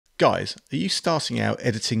Guys, are you starting out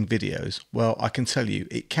editing videos? Well, I can tell you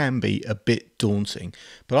it can be a bit daunting,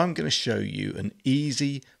 but I'm going to show you an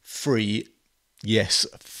easy, free, yes,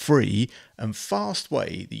 free and fast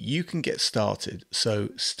way that you can get started. So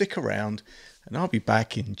stick around and I'll be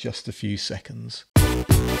back in just a few seconds.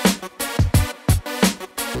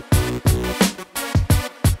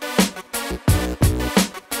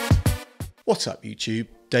 What's up YouTube?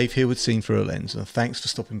 Dave here with Seen Through a Lens, and thanks for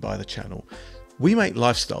stopping by the channel. We make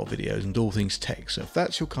lifestyle videos and all things tech, so if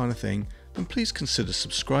that's your kind of thing, then please consider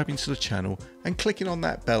subscribing to the channel and clicking on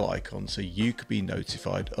that bell icon so you could be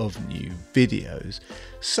notified of new videos.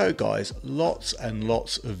 So guys, lots and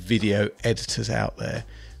lots of video editors out there.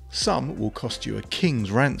 Some will cost you a king's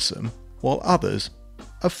ransom, while others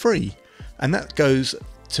are free. And that goes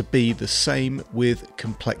to be the same with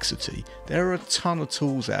complexity. There are a ton of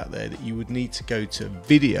tools out there that you would need to go to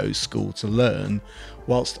video school to learn,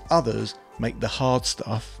 whilst others make the hard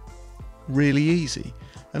stuff really easy.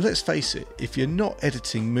 And let's face it, if you're not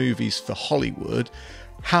editing movies for Hollywood,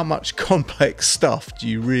 how much complex stuff do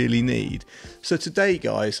you really need? So today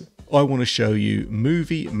guys, I want to show you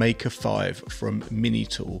MovieMaker 5 from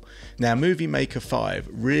MiniTool. Now MovieMaker 5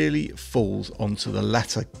 really falls onto the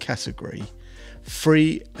latter category.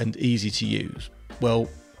 Free and easy to use. Well,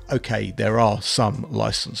 okay, there are some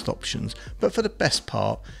licensed options, but for the best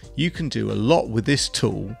part, you can do a lot with this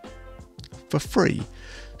tool for free.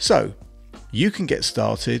 So you can get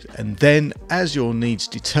started, and then as your needs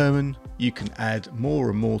determine, you can add more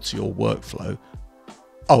and more to your workflow.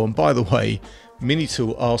 Oh, and by the way,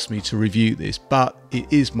 MiniTool asked me to review this, but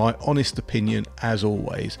it is my honest opinion as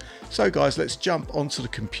always. So guys, let's jump onto the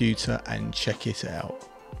computer and check it out.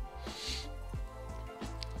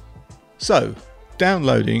 So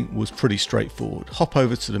downloading was pretty straightforward. Hop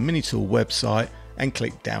over to the MiniTool website and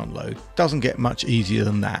click download. Doesn't get much easier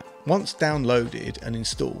than that. Once downloaded and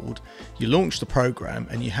installed, you launch the program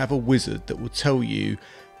and you have a wizard that will tell you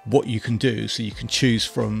what you can do. So you can choose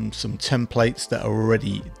from some templates that are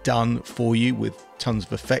already done for you with tons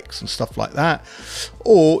of effects and stuff like that,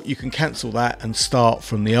 or you can cancel that and start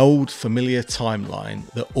from the old familiar timeline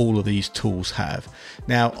that all of these tools have.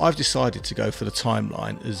 Now I've decided to go for the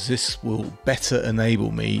timeline as this will better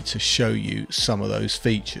enable me to show you some of those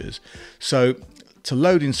features. So to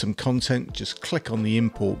load in some content, just click on the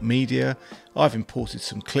import media. I've imported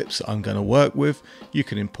some clips that I'm going to work with. You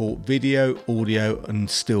can import video, audio and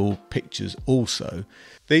still pictures also.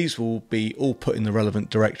 These will be all put in the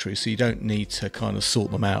relevant directory, so you don't need to kind of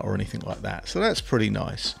sort them out or anything like that. So that's pretty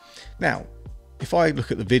nice. Now, if I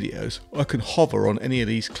look at the videos, I can hover on any of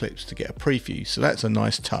these clips to get a preview, so that's a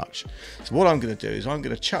nice touch. So what I'm going to do is I'm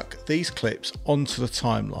going to chuck these clips onto the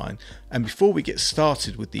timeline, and before we get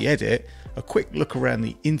started with the edit, a quick look around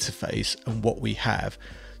the interface and what we have.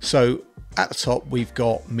 So at the top we've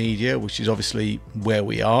got media, which is obviously where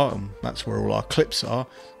we are, and that's where all our clips are.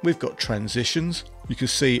 We've got transitions. You can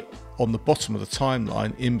see on the bottom of the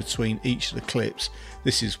timeline in between each of the clips,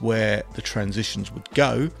 this is where the transitions would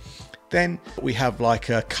go. Then we have like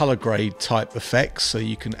a color grade type effects, so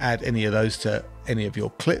you can add any of those to any of your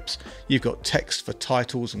clips. You've got text for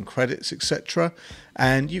titles and credits, etc.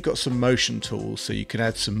 And you've got some motion tools, so you can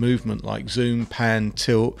add some movement like zoom, pan,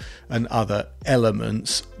 tilt and other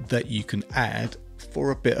elements that you can add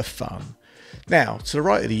for a bit of fun. Now, to the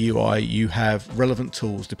right of the UI, you have relevant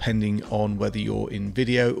tools depending on whether you're in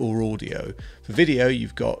video or audio. For video,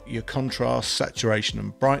 you've got your contrast, saturation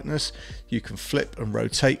and brightness. You can flip and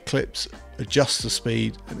rotate clips, adjust the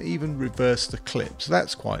speed and even reverse the clip. So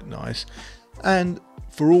that's quite nice. And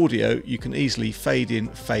for audio, you can easily fade in,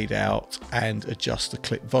 fade out and adjust the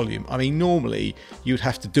clip volume. I mean, normally you'd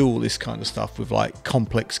have to do all this kind of stuff with like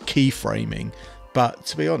complex keyframing, but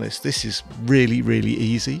to be honest, this is really, really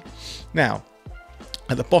easy. Now,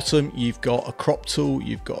 at the bottom, you've got a crop tool,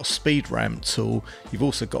 you've got a speed ramp tool, you've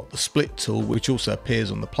also got the split tool, which also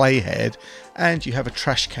appears on the playhead, and you have a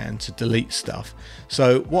trash can to delete stuff.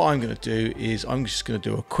 So what I'm going to do is I'm just going to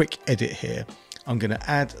do a quick edit here. I'm going to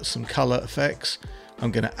add some color effects.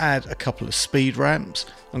 I'm going to add a couple of speed ramps.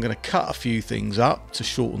 I'm going to cut a few things up to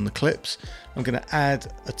shorten the clips. I'm going to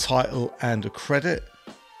add a title and a credit,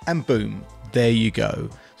 and boom, there you go.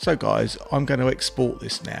 So guys, I'm going to export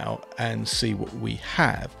this now and see what we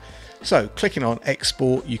have. So clicking on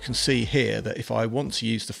export, you can see here that if I want to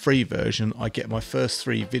use the free version, I get my first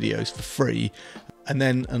 3 videos for free. And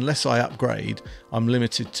then unless I upgrade, I'm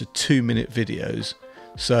limited to 2-minute videos.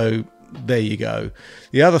 So there you go.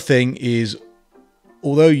 The other thing is,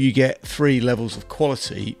 although you get 3 levels of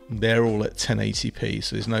quality, they're all at 1080p,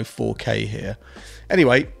 so there's no 4K here.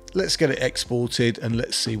 Anyway, let's get it exported and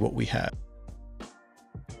let's see what we have.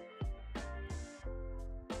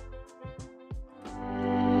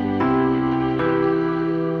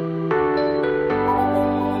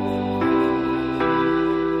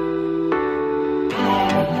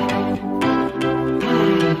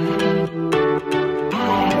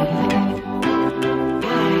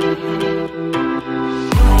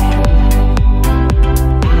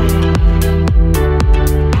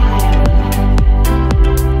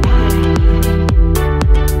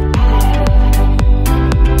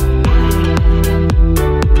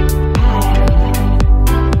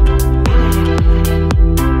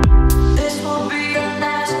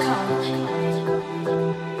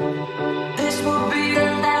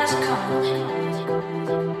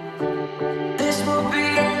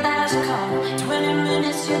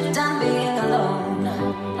 you're done being alone.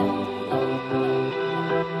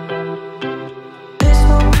 This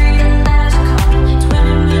will be the last call.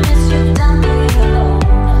 20 minutes, you're done being alone.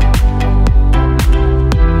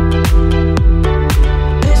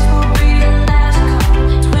 This will be the last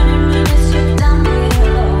call. 20 minutes, you're done being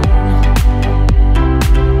alone.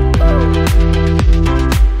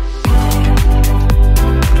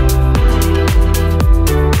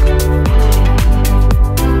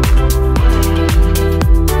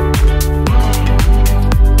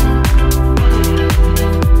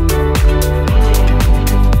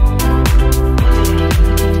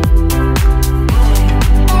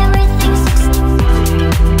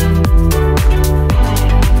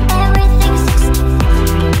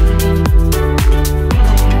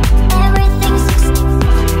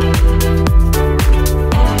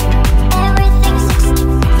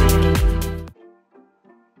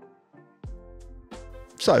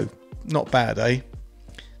 So, not bad, eh?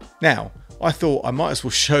 Now, I thought I might as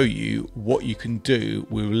well show you what you can do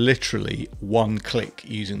with literally one click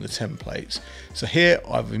using the templates. So here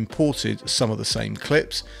I've imported some of the same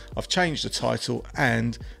clips. I've changed the title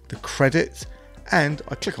and the credit, and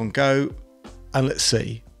I click on go, and let's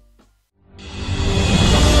see.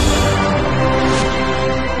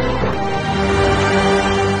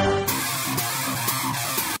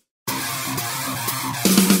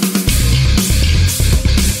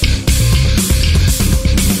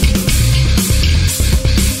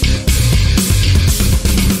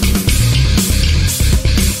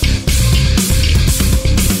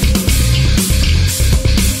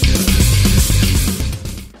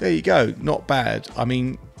 There you go, not bad. I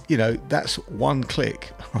mean, you know, that's one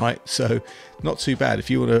click, right? So not too bad. If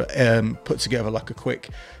you want to put together like a quick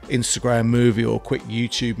Instagram movie or a quick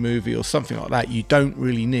YouTube movie or something like that, you don't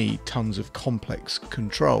really need tons of complex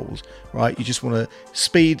controls, right? You just want to,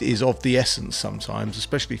 speed is of the essence sometimes,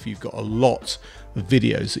 especially if you've got a lot of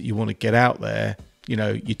videos that you want to get out there. You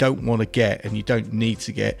know, you don't want to get, and you don't need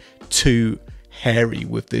to get too hairy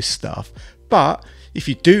with this stuff. But if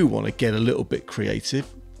you do want to get a little bit creative,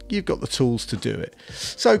 you've got the tools to do it.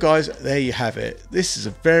 So guys, there you have it. This is a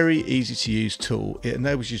very easy to use tool. It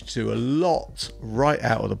enables you to do a lot right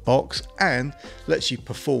out of the box and lets you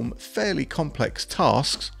perform fairly complex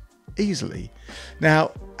tasks easily.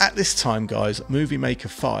 Now, at this time, guys, MovieMaker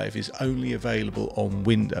 5 is only available on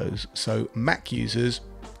Windows, so Mac users,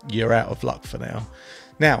 you're out of luck for now.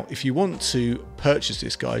 Now, if you want to purchase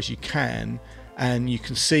this, guys, you can. And you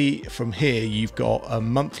can see from here you've got a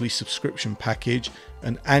monthly subscription package,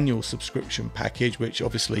 an annual subscription package, which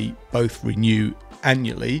obviously both renew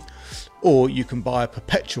annually, or you can buy a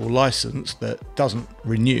perpetual license that doesn't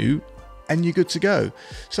renew and you're good to go.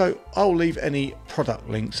 So I'll leave any product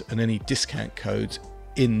links and any discount codes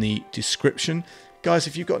in the description. Guys,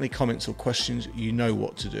 if you've got any comments or questions, you know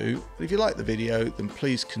what to do. If you like the video, then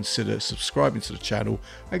please consider subscribing to the channel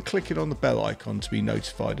and clicking on the bell icon to be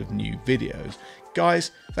notified of new videos.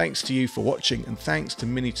 Guys, thanks to you for watching, and thanks to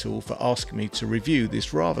MiniTool for asking me to review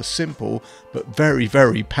this rather simple but very,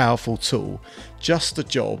 very powerful tool. Just the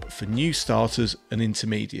job for new starters and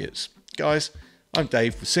intermediates. Guys, I'm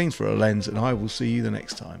Dave with Scenes Through a Lens, and I will see you the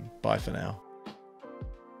next time. Bye for now.